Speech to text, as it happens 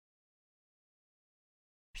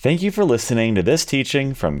Thank you for listening to this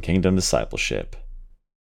teaching from Kingdom Discipleship.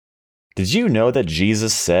 Did you know that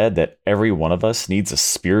Jesus said that every one of us needs a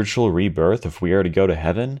spiritual rebirth if we are to go to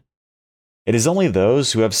heaven? It is only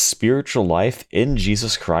those who have spiritual life in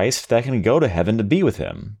Jesus Christ that can go to heaven to be with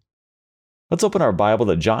Him. Let's open our Bible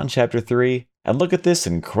to John chapter 3 and look at this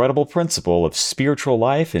incredible principle of spiritual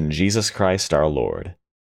life in Jesus Christ our Lord.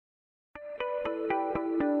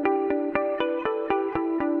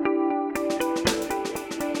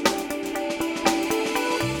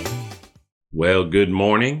 Well, good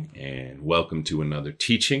morning and welcome to another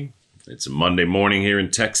teaching. It's a Monday morning here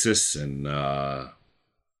in Texas and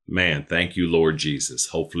man, thank you, Lord Jesus.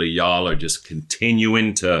 Hopefully y'all are just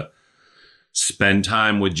continuing to spend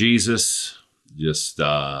time with Jesus. Just,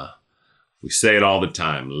 we say it all the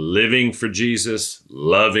time, living for Jesus,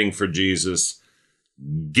 loving for Jesus,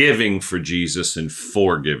 giving for Jesus, and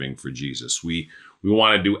forgiving for Jesus. We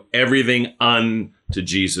want to do everything unto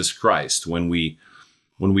Jesus Christ. When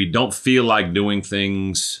we don't feel like doing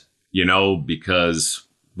things, because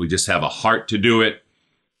we just have a heart to do it,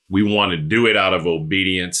 we want to do it out of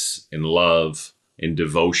obedience and love and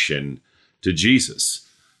devotion to Jesus.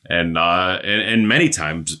 And many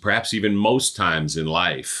times, perhaps even most times in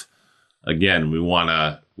life, again, we want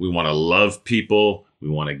to love people, we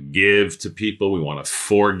want to give to people, we want to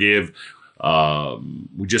forgive.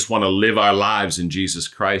 We just want to live our lives in Jesus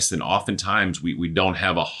Christ. And oftentimes we don't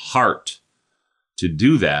have a heart to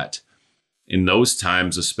do that. In those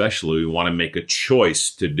times especially, we want to make a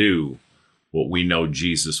choice to do what we know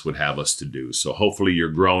Jesus would have us to do. So hopefully you're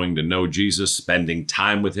growing to know Jesus, spending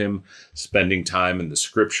time with Him, spending time in the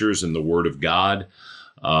Scriptures and the Word of God,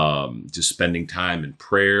 just spending time in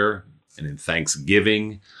prayer and in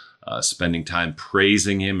thanksgiving, spending time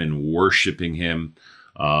praising Him and worshiping Him.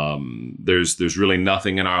 There's really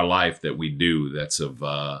nothing in our life that we do that's of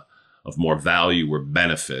more value or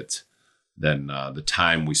benefit than the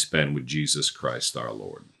time we spend with Jesus Christ our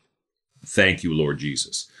Lord. Thank you, Lord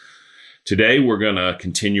Jesus. Today we're going to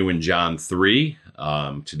continue in John 3.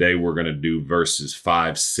 Today we're going to do verses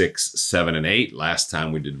 5, 6, 7, and 8. Last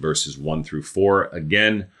time we did verses 1 through 4.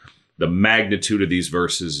 Again, the magnitude of these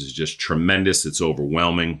verses is just tremendous. It's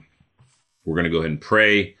overwhelming. We're going to go ahead and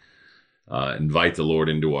pray, invite the Lord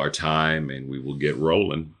into our time, and we will get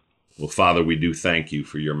rolling. Well, Father, we do thank you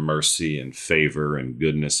for your mercy and favor and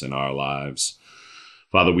goodness in our lives.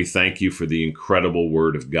 Father, we thank you for the incredible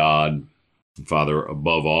Word of God. And Father,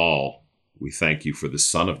 above all, we thank you for the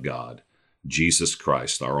Son of God, Jesus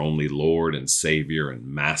Christ, our only Lord and Savior and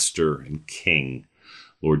Master and King.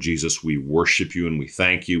 Lord Jesus, we worship you and we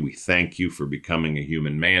thank you. We thank you for becoming a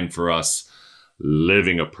human man for us,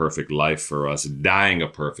 living a perfect life for us, dying a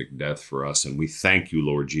perfect death for us. And we thank you,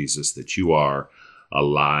 Lord Jesus, that you are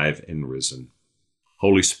alive and risen.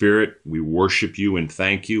 Holy Spirit, we worship you and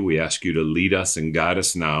thank you. We ask you to lead us and guide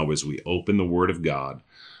us now as we open the Word of God.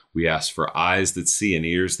 We ask for eyes that see and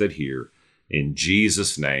ears that hear. In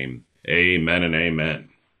Jesus' name, amen and amen.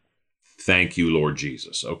 Thank you, Lord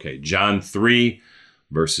Jesus. Okay, John 3,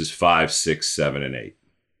 verses 5, 6, 7, and 8.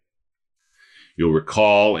 You'll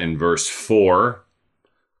recall in verse 4,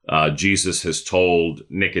 Jesus has told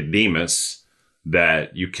Nicodemus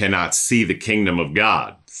that you cannot see the kingdom of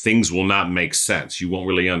God. Things will not make sense. You won't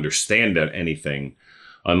really understand anything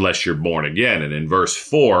unless you're born again. And in verse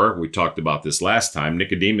 4, we talked about this last time,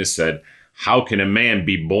 Nicodemus said, "How can a man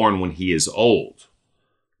be born when he is old?"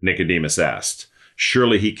 Nicodemus asked.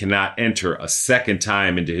 "Surely he cannot enter a second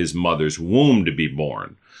time into his mother's womb to be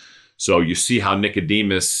born." So you see how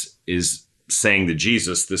Nicodemus is saying to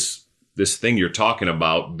Jesus, this thing you're talking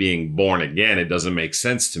about being born again, it doesn't make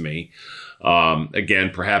sense to me. Again,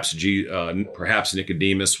 perhaps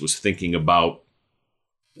Nicodemus was thinking about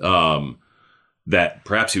that.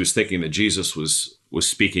 Perhaps he was thinking that Jesus was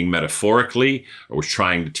speaking metaphorically, or was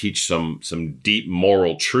trying to teach some deep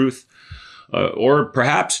moral truth, or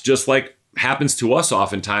perhaps just like happens to us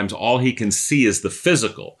oftentimes, all he can see is the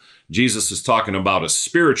physical. Jesus is talking about a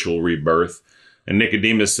spiritual rebirth, and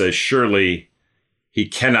Nicodemus says, surely he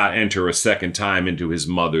cannot enter a second time into his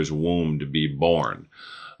mother's womb to be born.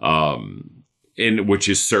 Which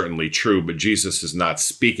is certainly true, but Jesus is not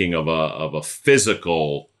speaking of a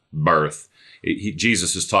physical birth.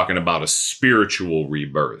 Jesus is talking about a spiritual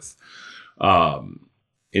rebirth.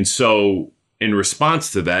 And so in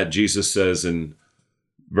response to that, Jesus says in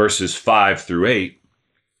verses 5 through 8,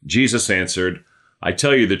 Jesus answered, "I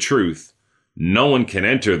tell you the truth, no one can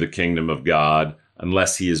enter the kingdom of God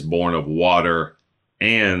unless he is born of water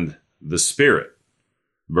and the Spirit."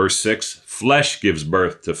 Verse 6, "Flesh gives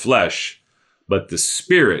birth to flesh, but the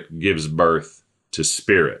Spirit gives birth to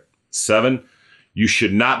spirit." 7, You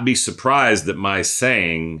should not be surprised at my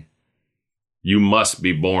saying, you must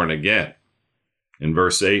be born again. In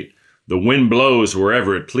verse 8, the wind blows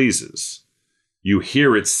wherever it pleases. You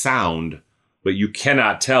hear its sound, but you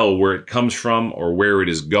cannot tell where it comes from or where it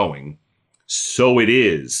is going. So it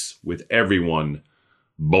is with everyone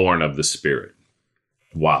born of the Spirit.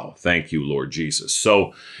 Wow. Thank you, Lord Jesus.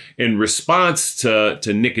 So in response to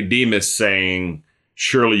Nicodemus saying,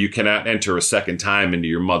 surely you cannot enter a second time into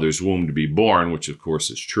your mother's womb to be born, which of course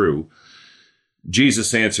is true,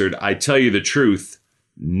 Jesus answered, I tell you the truth,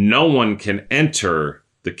 no one can enter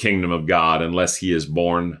the kingdom of God unless he is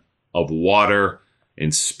born of water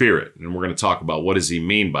and spirit. And we're going to talk about what does he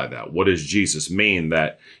mean by that? What does Jesus mean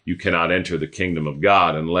that you cannot enter the kingdom of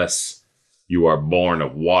God unless you are born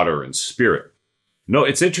of water and spirit? No,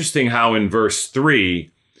 it's interesting how in verse 3,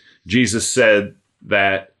 Jesus said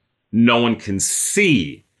that no one can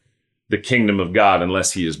see the kingdom of God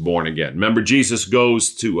unless he is born again. Remember,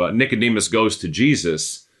 Nicodemus goes to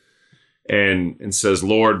Jesus and says,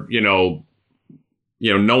 Lord, no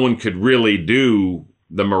one could really do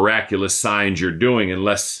the miraculous signs you're doing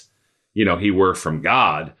unless, he were from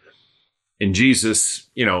God. And Jesus,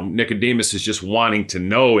 Nicodemus is just wanting to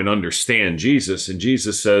know and understand Jesus. And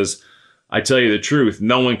Jesus says, I tell you the truth,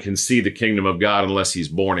 no one can see the kingdom of God unless he's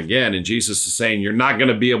born again. And Jesus is saying, you're not going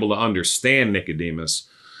to be able to understand, Nicodemus.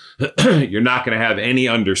 You're not going to have any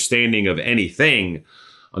understanding of anything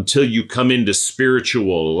until you come into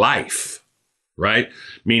spiritual life, right?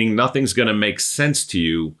 Meaning nothing's going to make sense to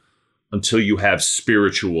you until you have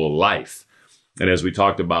spiritual life. And as we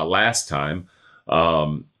talked about last time,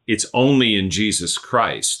 it's only in Jesus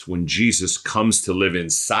Christ, when Jesus comes to live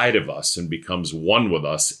inside of us and becomes one with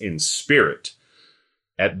us in spirit.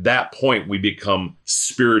 At that point, we become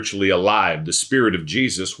spiritually alive. The Spirit of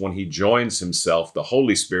Jesus, when he joins himself, the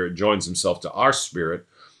Holy Spirit joins himself to our spirit,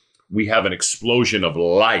 we have an explosion of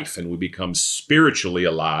life and we become spiritually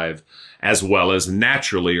alive as well as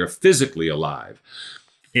naturally or physically alive.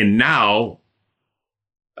 And now,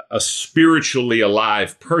 a spiritually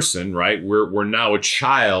alive person, right? We're now a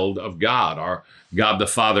child of God. Our God the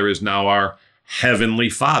Father is now our heavenly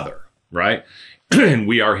Father, right? And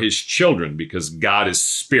we are his children because God is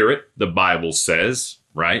spirit, the Bible says,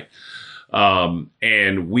 right?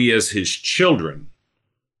 And we as his children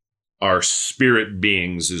are spirit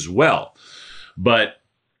beings as well. But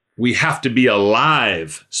we have to be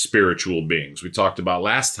alive spiritual beings. We talked about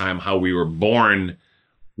last time how we were born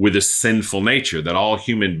with a sinful nature, that all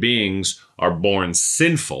human beings are born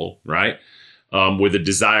sinful, right? With a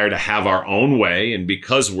desire to have our own way. And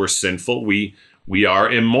because we're sinful, we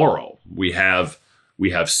are immoral. We have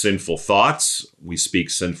sinful thoughts, we speak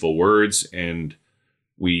sinful words, and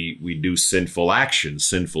we do sinful actions,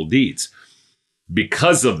 sinful deeds.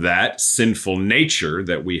 Because of that sinful nature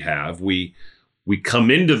that we have, we come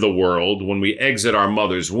into the world. When we exit our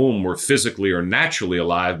mother's womb, we're physically or naturally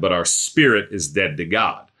alive, but our spirit is dead to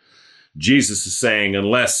God. Jesus is saying,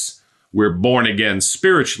 unless we're born again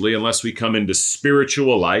spiritually, unless we come into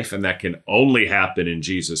spiritual life, and that can only happen in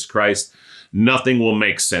Jesus Christ, nothing will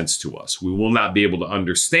make sense to us. We will not be able to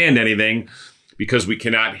understand anything because we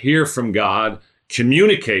cannot hear from God,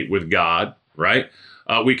 communicate with God, right?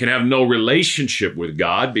 We can have no relationship with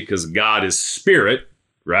God because God is spirit,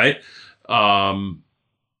 right?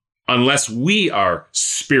 Unless we are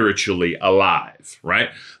spiritually alive, right?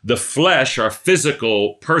 The flesh, our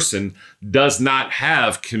physical person, does not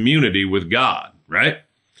have community with God, right?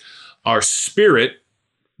 Our spirit,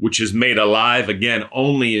 which is made alive again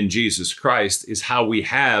only in Jesus Christ, is how we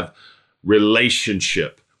have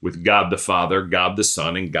relationship with God the Father, God the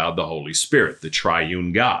Son, and God the Holy Spirit, the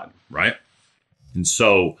triune God, right? And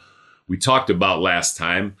so we talked about last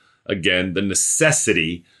time, again, the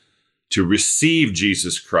necessity to receive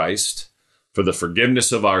Jesus Christ for the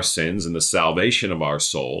forgiveness of our sins and the salvation of our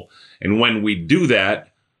soul. And when we do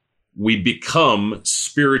that, we become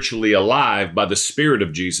spiritually alive by the Spirit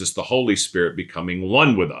of Jesus, the Holy Spirit becoming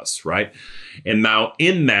one with us, right? And now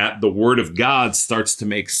in that, the Word of God starts to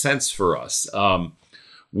make sense for us.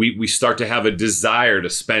 We start to have a desire to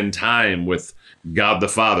spend time with God the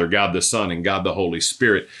Father, God the Son, and God the Holy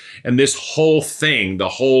Spirit. And this whole thing, the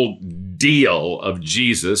whole deal of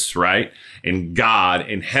Jesus, right, and God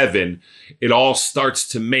and heaven, it all starts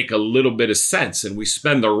to make a little bit of sense. And we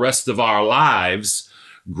spend the rest of our lives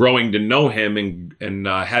growing to know him and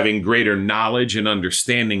having greater knowledge and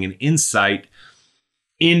understanding and insight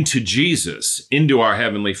into Jesus, into our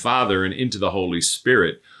Heavenly Father, and into the Holy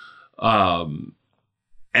Spirit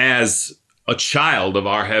as a child of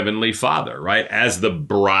our Heavenly Father, right? As the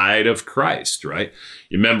bride of Christ, right?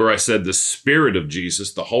 You remember I said the Spirit of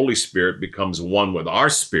Jesus, the Holy Spirit, becomes one with our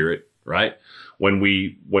spirit, right? when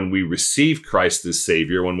we receive Christ as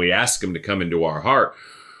Savior, when we ask him to come into our heart.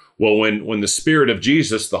 Well, when the Spirit of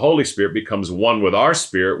Jesus, the Holy Spirit, becomes one with our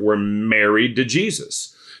spirit, we're married to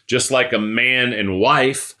Jesus. Just like a man and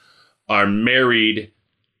wife are married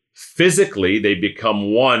physically, they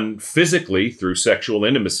become one physically through sexual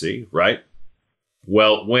intimacy, right?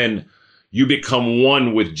 Well, when you become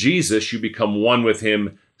one with Jesus, you become one with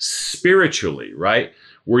him spiritually, right?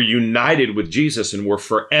 We're united with Jesus and we're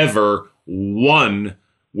forever one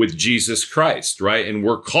with Jesus Christ, right? And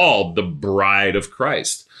we're called the bride of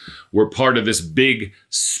Christ. We're part of this big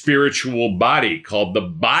spiritual body called the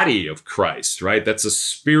body of Christ, right? That's a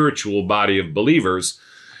spiritual body of believers.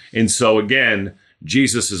 And so again,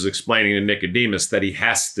 Jesus is explaining to Nicodemus that he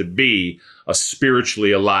has to be a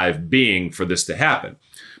spiritually alive being for this to happen.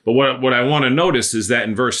 But what I want to notice is that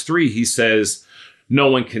in verse 3, he says, no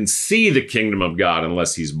one can see the kingdom of God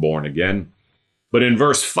unless he's born again. But in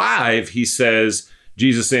verse 5, he says,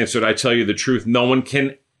 Jesus answered, I tell you the truth, no one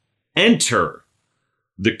can enter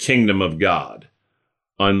the kingdom of God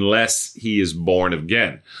unless he is born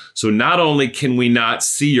again. So not only can we not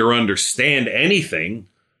see or understand anything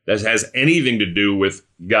that has anything to do with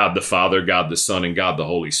God the Father, God the Son, and God the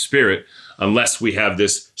Holy Spirit, unless we have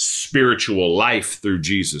this spiritual life through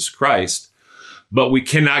Jesus Christ, but we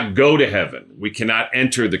cannot go to heaven. We cannot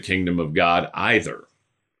enter the kingdom of God either,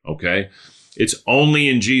 okay? It's only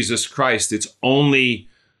in Jesus Christ. It's only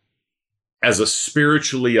as a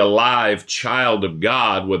spiritually alive child of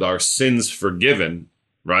God with our sins forgiven,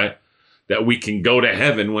 right, that we can go to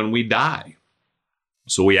heaven when we die.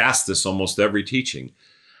 So we ask this almost every teaching.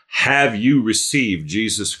 Have you received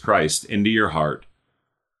Jesus Christ into your heart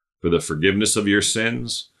for the forgiveness of your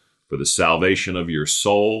sins, for the salvation of your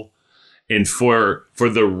soul, and for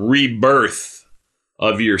the rebirth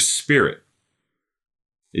of your spirit?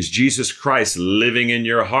 Is Jesus Christ living in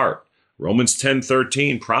your heart? Romans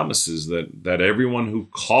 10:13 promises that everyone who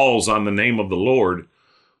calls on the name of the Lord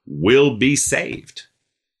will be saved.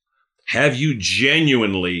 Have you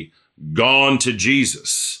genuinely gone to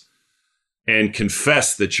Jesus and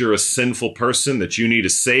confessed that you're a sinful person, that you need a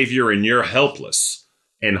Savior, and you're helpless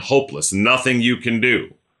and hopeless, nothing you can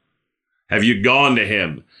do? Have you gone to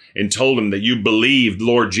him and told him that you believed,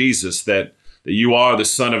 Lord Jesus, that you are the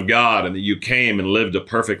Son of God and that you came and lived a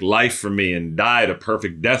perfect life for me and died a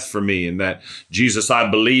perfect death for me, and that, Jesus, I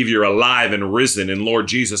believe you're alive and risen, and Lord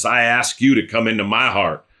Jesus, I ask you to come into my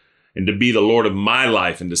heart and to be the Lord of my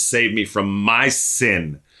life and to save me from my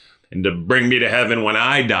sin and to bring me to heaven when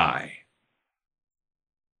I die.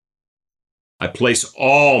 I place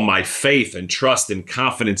all my faith and trust and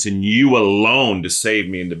confidence in you alone to save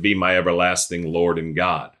me and to be my everlasting Lord and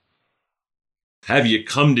God. Have you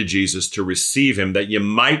come to Jesus to receive him that you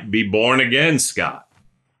might be born again, Scott?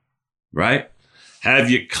 Right? Have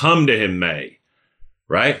you come to him, May?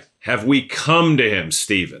 Right? Have we come to him,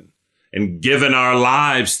 Stephen, and given our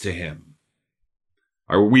lives to him?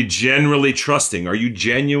 Are we generally trusting? Are you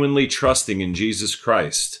genuinely trusting in Jesus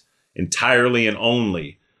Christ entirely and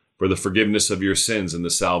only for the forgiveness of your sins and the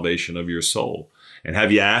salvation of your soul? And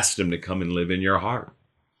have you asked him to come and live in your heart?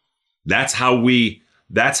 That's how we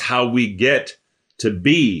get to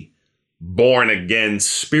be born again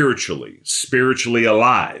spiritually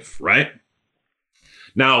alive, right?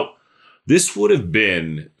 Now, this would have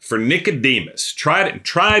been for Nicodemus. Try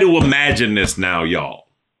to imagine this now, y'all,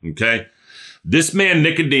 okay? This man,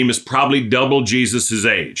 Nicodemus, probably double Jesus's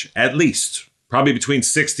age, at least, probably between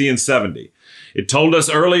 60 and 70. It told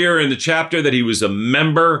us earlier in the chapter that he was a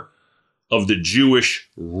member of the Jewish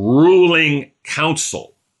ruling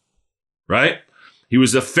council, right? He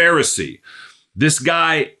was a Pharisee. This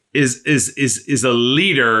guy is a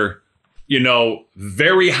leader,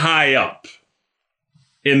 very high up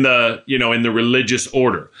in the religious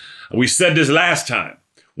order. We said this last time.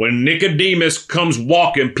 When Nicodemus comes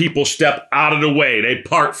walking, people step out of the way. They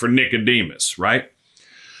part for Nicodemus, right?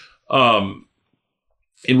 And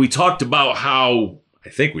we talked about how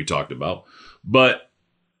this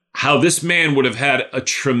man would have had a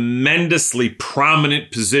tremendously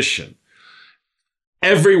prominent position.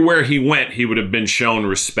 Everywhere he went, he would have been shown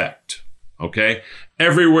respect, okay?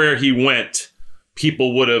 Everywhere he went,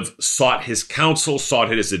 people would have sought his counsel, sought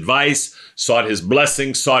his advice, sought his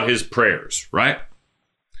blessing, sought his prayers, right?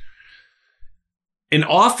 And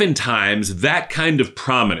oftentimes, that kind of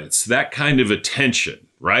prominence, that kind of attention,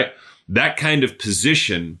 right? That kind of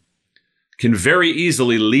position can very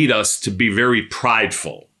easily lead us to be very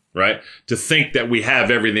prideful, right? To think that we have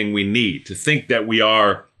everything we need, to think that we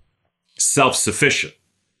are self-sufficient,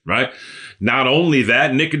 right? Not only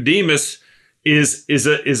that, Nicodemus is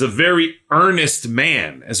a very earnest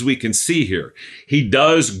man, as we can see here. He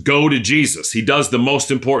does go to Jesus. He does the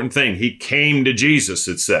most important thing. He came to Jesus,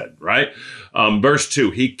 it said, right? Verse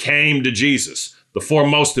 2, he came to Jesus. The four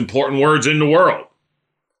most important words in the world.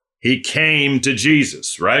 He came to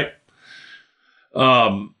Jesus, right?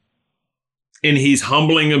 And he's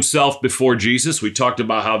humbling himself before Jesus. We talked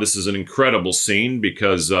about how this is an incredible scene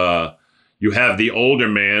because you have the older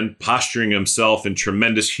man posturing himself in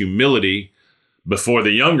tremendous humility before the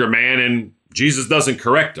younger man, and Jesus doesn't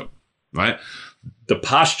correct him, right? The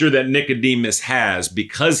posture that Nicodemus has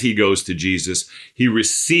because he goes to Jesus, he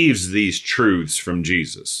receives these truths from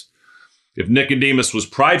Jesus. If Nicodemus was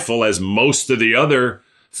prideful, as most of the other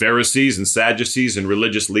Pharisees and Sadducees and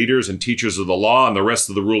religious leaders and teachers of the law and the rest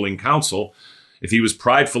of the ruling council, if he was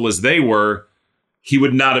prideful as they were, he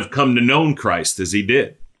would not have come to know Christ as he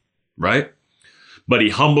did, right? But he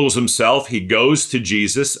humbles himself. He goes to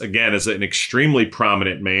Jesus, again, as an extremely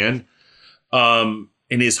prominent man, and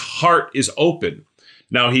his heart is open.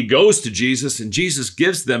 Now, he goes to Jesus, and Jesus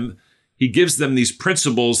gives them these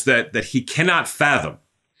principles that he cannot fathom.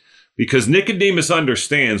 Because Nicodemus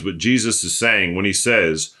understands what Jesus is saying when he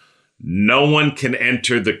says, no one can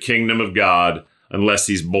enter the kingdom of God unless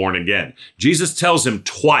he's born again. Jesus tells him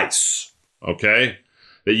twice, okay,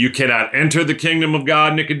 that you cannot enter the kingdom of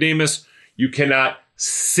God, Nicodemus. You cannot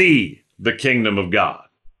see the kingdom of God,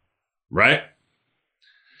 right?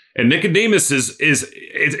 And Nicodemus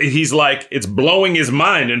he's like, it's blowing his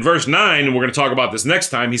mind. In verse 9, and we're going to talk about this next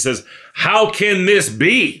time, he says, how can this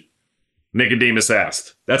be? Nicodemus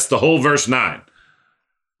asked. That's the whole verse 9,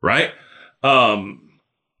 right?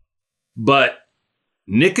 But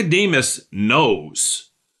Nicodemus knows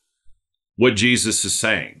what Jesus is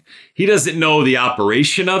saying. He doesn't know the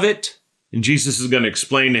operation of it. And Jesus is going to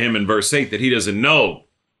explain to him in verse 8 that he doesn't know,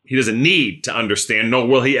 he doesn't need to understand, nor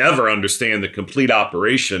will he ever understand the complete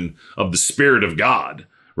operation of the Spirit of God,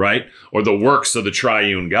 right? Or the works of the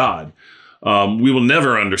triune God. We will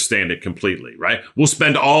never understand it completely, right? We'll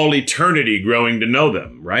spend all eternity growing to know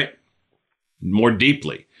them, right? More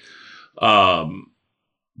deeply. But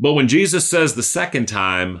when Jesus says the second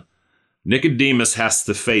time, Nicodemus has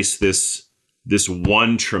to face this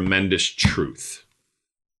one tremendous truth.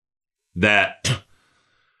 That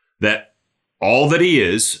all that he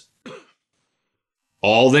is,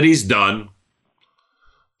 all that he's done,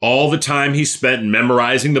 all the time he spent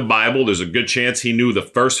memorizing the Bible, there's a good chance he knew the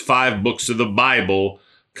first 5 books of the Bible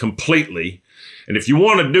completely. And if you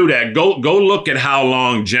want to do that, go look at how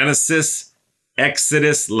long Genesis,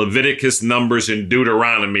 Exodus, Leviticus, Numbers, and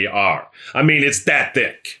Deuteronomy are. I mean, it's that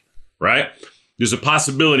thick, right? There's a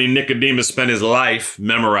possibility Nicodemus spent his life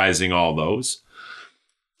memorizing all those.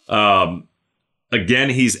 Again,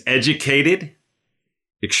 he's educated,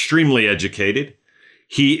 extremely educated.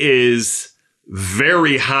 He is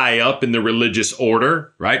very high up in the religious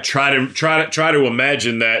order, right? Try to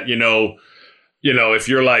imagine that, you know, if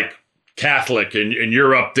you're like Catholic and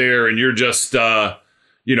you're up there and you're just,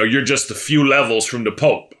 you're just a few levels from the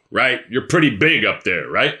Pope, right? You're pretty big up there,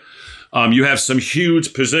 right? You have some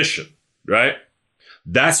huge position, right?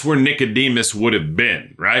 That's where Nicodemus would have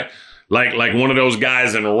been, right? Like one of those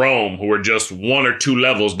guys in Rome who were just 1 or 2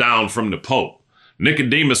 levels down from the Pope.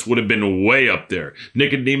 Nicodemus would have been way up there.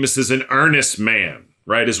 Nicodemus is an earnest man,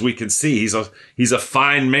 right? As we can see, he's a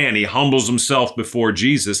fine man. He humbles himself before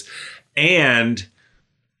Jesus, and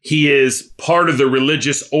he is part of the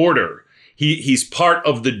religious order. He's part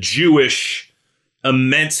of the Jewish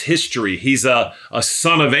immense history. He's a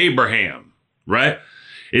son of Abraham, right?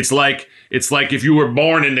 It's like if you were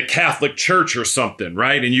born in the Catholic Church or something,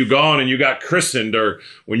 right? And you gone and you got christened, or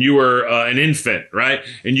when you were an infant, right?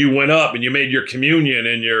 And you went up and you made your communion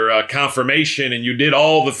and your confirmation and you did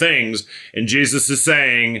all the things. And Jesus is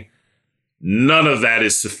saying, none of that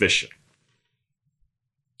is sufficient.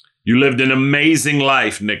 You lived an amazing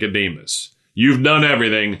life, Nicodemus. You've done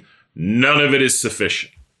everything. None of it is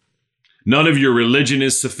sufficient. None of your religion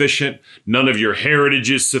is sufficient. None of your heritage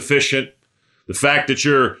is sufficient. The fact that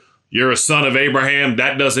you're a son of Abraham,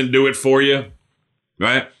 that doesn't do it for you,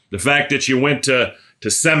 right? The fact that you went to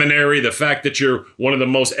seminary, the fact that you're one of the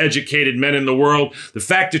most educated men in the world, the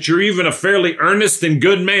fact that you're even a fairly earnest and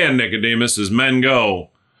good man, Nicodemus, as men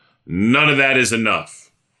go, none of that is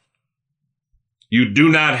enough. You do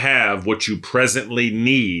not have what you presently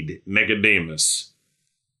need, Nicodemus,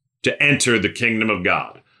 to enter the kingdom of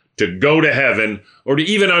God, to go to heaven, or to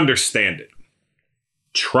even understand it.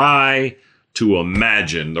 Try to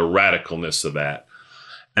imagine the radicalness of that.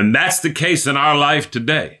 And that's the case in our life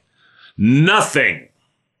today. Nothing,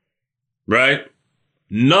 right?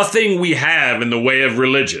 Nothing we have in the way of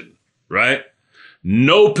religion, right?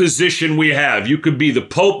 No position we have. You could be the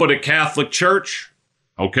Pope of the Catholic Church,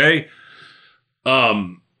 okay?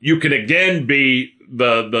 You can again be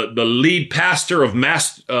the lead pastor of the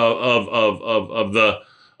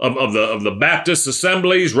Baptist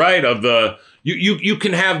assemblies, right? You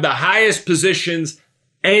can have the highest positions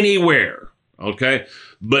anywhere, okay?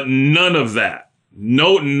 But none of that.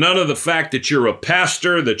 None of the fact that you're a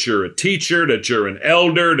pastor, that you're a teacher, that you're an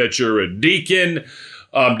elder, that you're a deacon,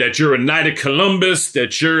 that you're a Knight of Columbus,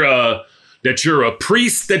 that you're a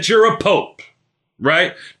priest, that you're a pope,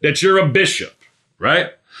 right? That you're a bishop,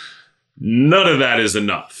 right? None of that is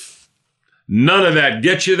enough. None of that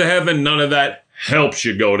gets you to heaven. None of that helps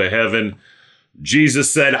you go to heaven.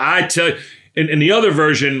 Jesus said, I tell you, in the other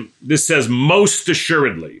version, this says most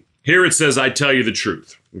assuredly. Here it says, I tell you the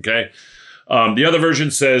truth, okay? The other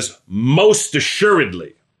version says most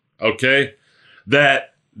assuredly, okay?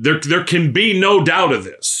 That there can be no doubt of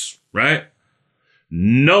this, right?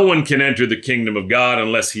 No one can enter the kingdom of God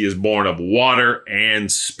unless he is born of water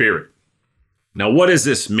and spirit. Now, what does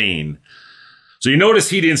this mean? So you notice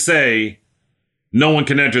he didn't say no one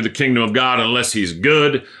can enter the kingdom of God unless he's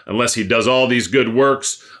good, unless he does all these good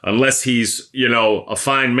works, unless he's, a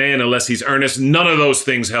fine man, unless he's earnest. None of those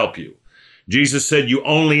things help you. Jesus said you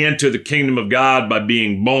only enter the kingdom of God by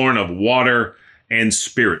being born of water and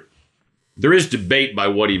spirit. There is debate by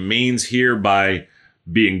what he means here by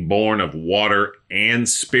being born of water and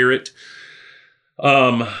spirit.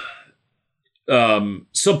 Some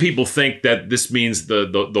people think that this means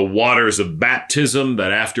the waters of baptism,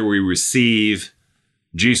 that after we receive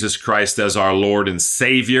Jesus Christ as our Lord and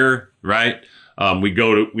Savior, right? We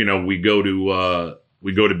go to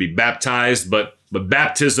be baptized, but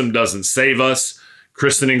baptism doesn't save us.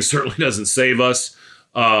 Christening certainly doesn't save us.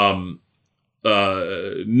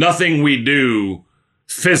 Nothing we do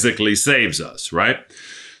physically saves us, right?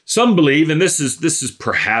 Some believe, and this is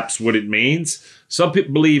perhaps what it means. Some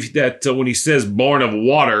people believe that when he says born of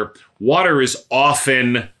water, water is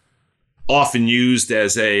often used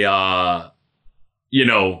as a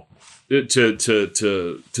to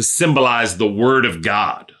symbolize the word of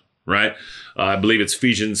God, right? I believe it's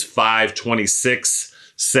Ephesians 5:26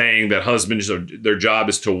 saying that husbands, their job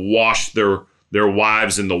is to wash their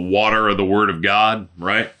wives in the water of the word of God,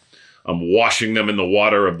 right? Washing them in the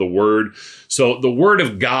water of the word. So the word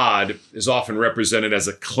of God is often represented as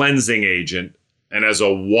a cleansing agent and as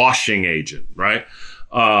a washing agent, right?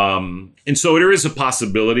 And so there is a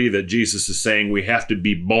possibility that Jesus is saying we have to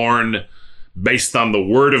be born based on the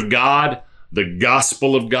word of God, the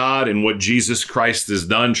gospel of God, and what Jesus Christ has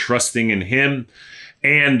done, trusting in him,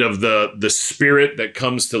 and of the spirit that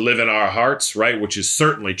comes to live in our hearts, right? Which is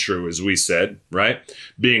certainly true, as we said, right?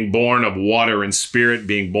 Being born of water and spirit,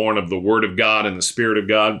 being born of the word of God and the spirit of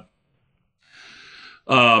God.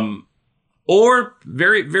 Or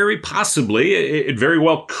very, very possibly, it very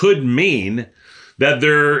well could mean that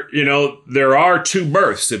there are two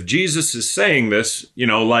births. If Jesus is saying this,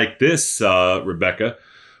 like this, Rebecca,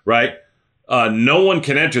 right? No one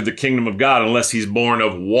can enter the kingdom of God unless he's born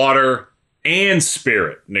of water and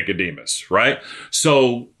spirit, Nicodemus, right?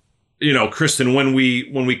 So, Kristen, when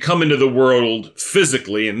we come into the world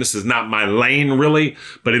physically, and this is not my lane really,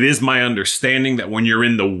 but it is my understanding that when you're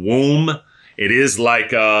in the womb, it is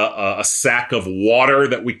like a sack of water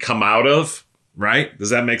that we come out of, right?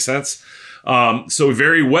 Does that make sense? So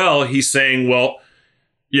very well, he's saying, well,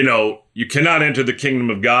 you cannot enter the kingdom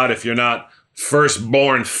of God if you're not first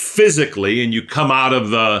born physically and you come out of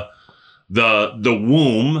the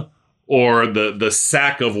womb or the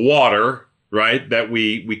sack of water, right? That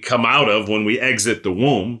we come out of when we exit the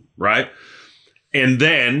womb, right? And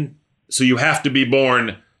then, so you have to be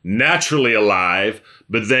born naturally alive,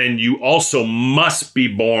 but then you also must be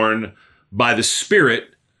born by the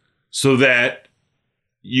Spirit so that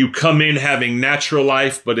you come in having natural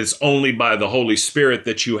life, but it's only by the Holy Spirit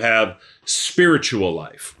that you have spiritual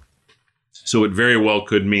life. So it very well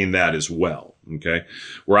could mean that as well, okay?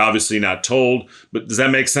 We're obviously not told, but does that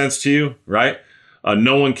make sense to you, right?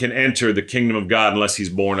 No one can enter the kingdom of God unless he's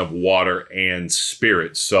born of water and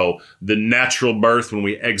spirit. So the natural birth when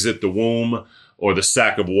we exit the womb, or the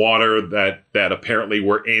sack of water that apparently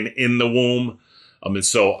we're in the womb. And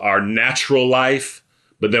so our natural life,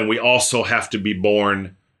 but then we also have to be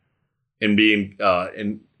born and being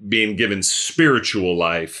given spiritual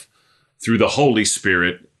life through the Holy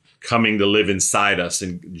Spirit coming to live inside us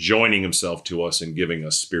and joining himself to us and giving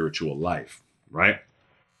us spiritual life, right?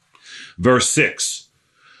 Verse 6,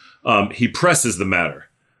 he presses the matter.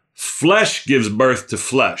 Flesh gives birth to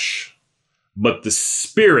flesh, but the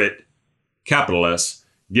Spirit, capital S,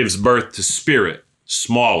 gives birth to spirit,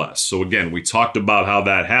 small s. So again, we talked about how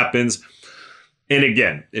that happens. And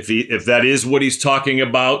again, if that is what he's talking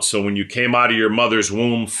about, so when you came out of your mother's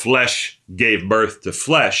womb, flesh gave birth to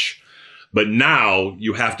flesh, but now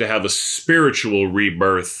you have to have a spiritual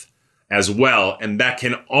rebirth as well, and that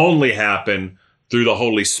can only happen through the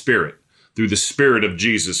Holy Spirit, through the Spirit of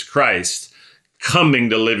Jesus Christ coming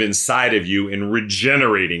to live inside of you and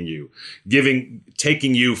regenerating you,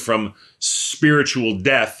 taking you from spiritual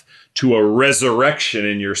death to a resurrection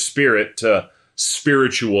in your spirit to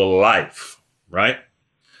spiritual life. Right?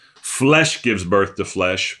 Flesh gives birth to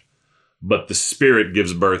flesh, but the Spirit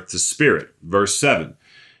gives birth to spirit. Verse 7,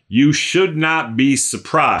 you should not be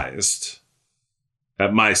surprised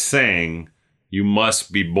at my saying you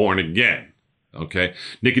must be born again. Okay?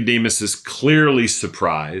 Nicodemus is clearly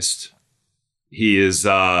surprised. He is,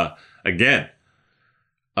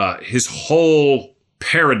 his whole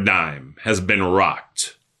paradigm has been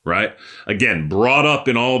rocked. Right? Again, brought up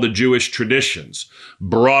in all the Jewish traditions,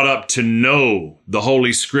 brought up to know the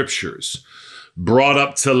Holy Scriptures, brought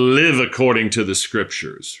up to live according to the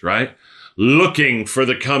Scriptures, right? Looking for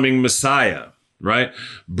the coming Messiah, right?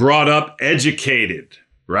 Brought up educated,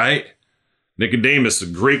 right? Nicodemus, a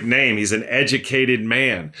Greek name, he's an educated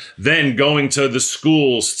man. Then going to the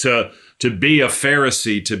schools to be a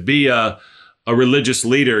Pharisee, to be a religious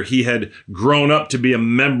leader. He had grown up to be a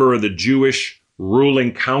member of the Jewish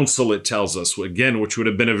ruling council, it tells us, again, which would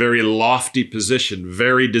have been a very lofty position,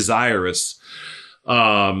 very desirous.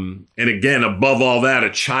 And again, above all that, a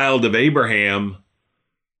child of Abraham.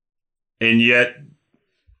 And yet,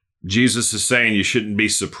 Jesus is saying you shouldn't be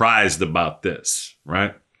surprised about this,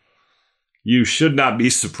 right? You should not be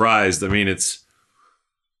surprised. I mean,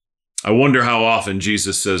 I wonder how often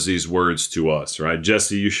Jesus says these words to us, right?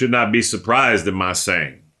 Jesse, you should not be surprised at my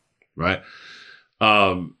saying, right?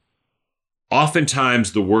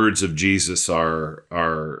 Oftentimes the words of Jesus are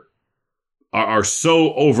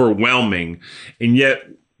so overwhelming, and yet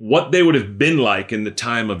what they would have been like in the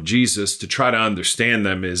time of Jesus to try to understand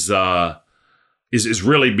them is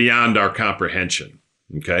really beyond our comprehension.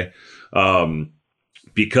 Okay,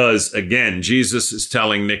 because again, Jesus is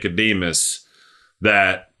telling Nicodemus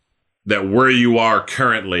that where you are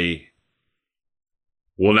currently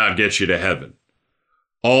will not get you to heaven.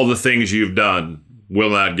 All the things you've done will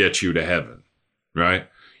not get you to heaven. Right?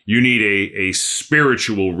 You need a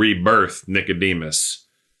spiritual rebirth, Nicodemus,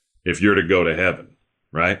 if you're to go to heaven,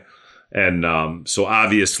 right? And so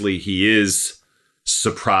obviously he is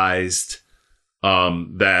surprised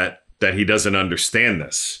that he doesn't understand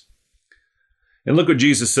this. And look what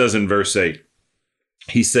Jesus says in verse 8.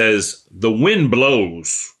 He says, the wind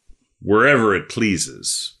blows wherever it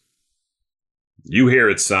pleases. You hear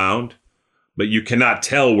its sound, but you cannot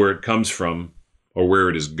tell where it comes from or where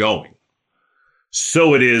it is going.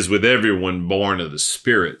 So it is with everyone born of the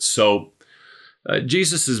Spirit. So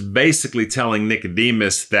Jesus is basically telling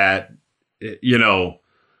Nicodemus that, that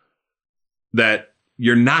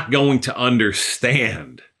you're not going to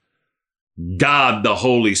understand God, the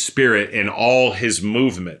Holy Spirit, in all his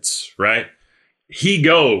movements, right? He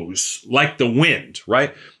goes like the wind,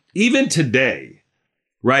 right? Even today,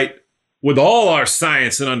 right? With all our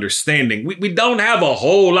science and understanding, we don't have a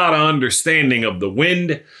whole lot of understanding of the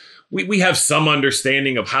wind. We have some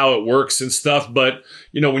understanding of how it works and stuff, but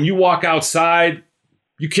when you walk outside,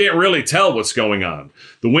 you can't really tell what's going on.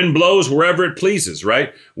 The wind blows wherever it pleases,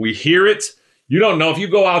 right? We hear it. You don't know if you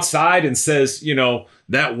go outside and says,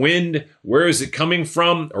 that wind, where is it coming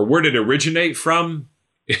from? Or where did it originate from?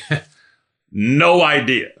 No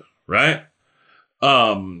idea, right?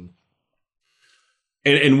 And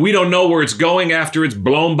we don't know where it's going after it's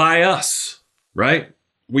blown by us, right?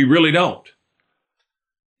 We really don't.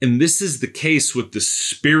 And this is the case with the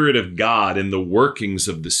Spirit of God and the workings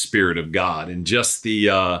of the Spirit of God and just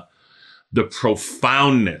the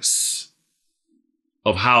profoundness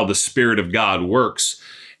of how the Spirit of God works.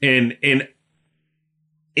 And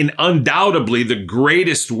undoubtedly, the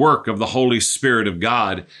greatest work of the Holy Spirit of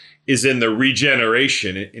God is in the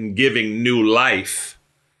regeneration and giving new life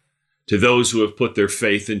to those who have put their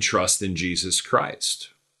faith and trust in Jesus Christ,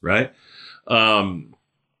 right?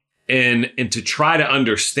 And to try to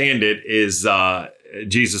understand it is,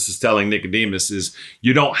 Jesus is telling Nicodemus, is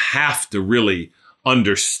you don't have to really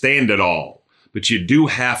understand it all, but you do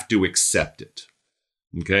have to accept it,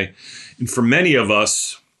 okay? And for many of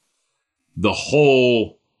us, the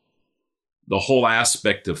whole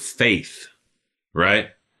aspect of faith,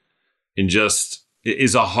 right? And just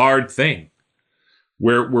is a hard thing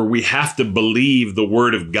where we have to believe the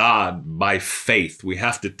word of God by faith. We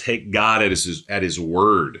have to take God at his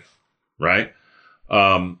word, right?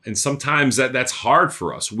 And sometimes that's hard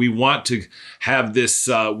for us. We want to have this,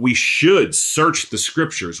 we should search the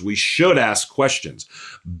scriptures. We should ask questions.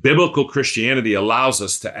 Biblical Christianity allows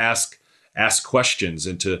us to ask questions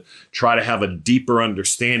and to try to have a deeper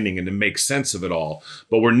understanding and to make sense of it all.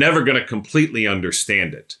 But we're never going to completely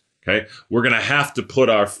understand it. Okay. We're going to have to put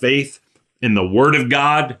our faith in the Word of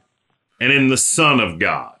God and in the Son of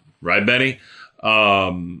God. Right, Benny?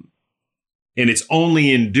 And it's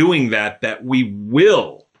only in doing that that we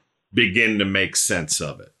will begin to make sense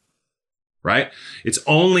of it. Right? It's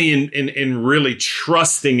only in really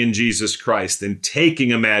trusting in Jesus Christ and taking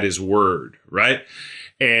him at his word. Right?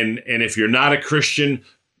 And if you're not a Christian,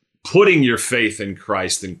 putting your faith in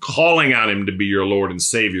Christ and calling on him to be your Lord and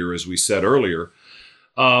Savior, as we said earlier.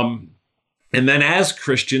 And then as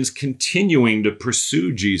Christians, continuing to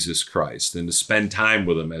pursue Jesus Christ and to spend time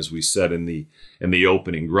with him, as we said in the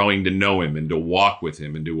opening, growing to know him and to walk with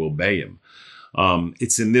him and to obey him.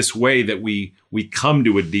 It's in this way that we come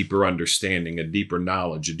to a deeper understanding, a deeper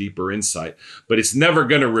knowledge, a deeper insight, but it's never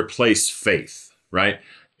going to replace faith, right?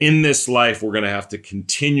 In this life, we're going to have to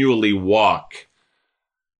continually walk,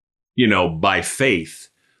 by faith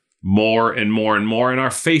more and more and more, and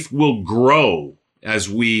our faith will grow as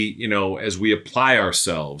we apply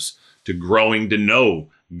ourselves to growing to know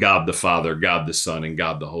God the Father, God the Son, and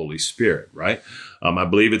God the Holy Spirit, right? I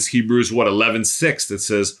believe it's Hebrews 11:6 that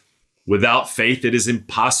says, without faith, it is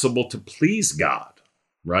impossible to please God,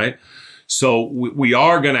 right? So we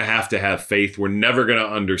are going to have faith. We're never going to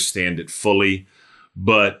understand it fully,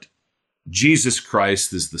 but Jesus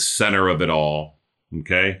Christ is the center of it all,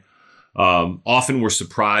 okay? Often we're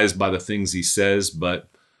surprised by the things he says, but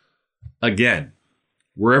again,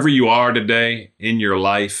 wherever you are today in your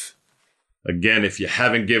life, again, if you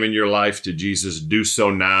haven't given your life to Jesus, do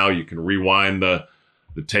so now. You can rewind the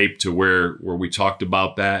tape to where we talked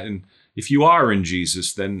about that. And if you are in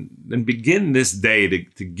Jesus, then begin this day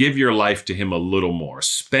to give your life to him a little more,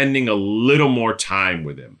 spending a little more time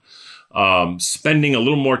with him, spending a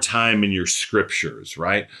little more time in your scriptures,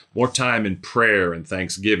 right? More time in prayer and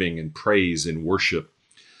thanksgiving and praise and worship.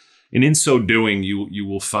 And in so doing, you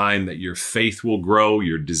will find that your faith will grow,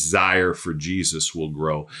 your desire for Jesus will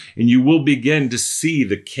grow, and you will begin to see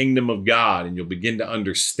the kingdom of God, and you'll begin to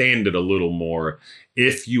understand it a little more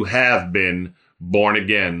if you have been born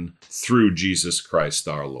again through Jesus Christ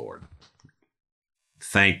our Lord.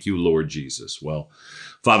 Thank you, Lord Jesus. Well,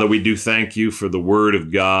 Father, we do thank you for the word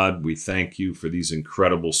of God. We thank you for these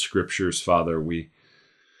incredible scriptures, Father.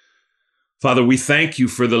 Father, we thank you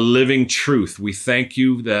for the living truth. We thank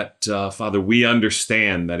you that, Father, we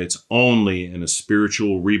understand that it's only in a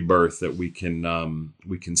spiritual rebirth that we can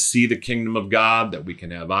see the kingdom of God, that we can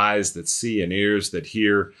have eyes that see and ears that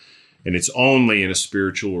hear. And it's only in a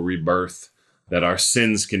spiritual rebirth that our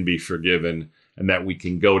sins can be forgiven and that we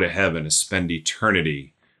can go to heaven and spend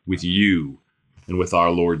eternity with you and with our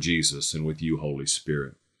Lord Jesus and with you, Holy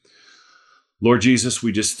Spirit. Lord Jesus,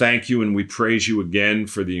 we just thank you and we praise you again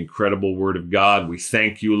for the incredible word of God. We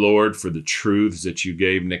thank you, Lord, for the truths that you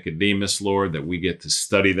gave Nicodemus, Lord, that we get to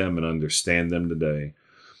study them and understand them today.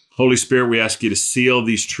 Holy Spirit, we ask you to seal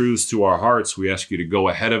these truths to our hearts. We ask you to go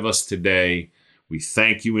ahead of us today. We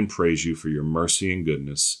thank you and praise you for your mercy and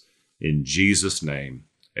goodness. In Jesus' name,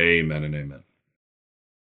 amen and amen.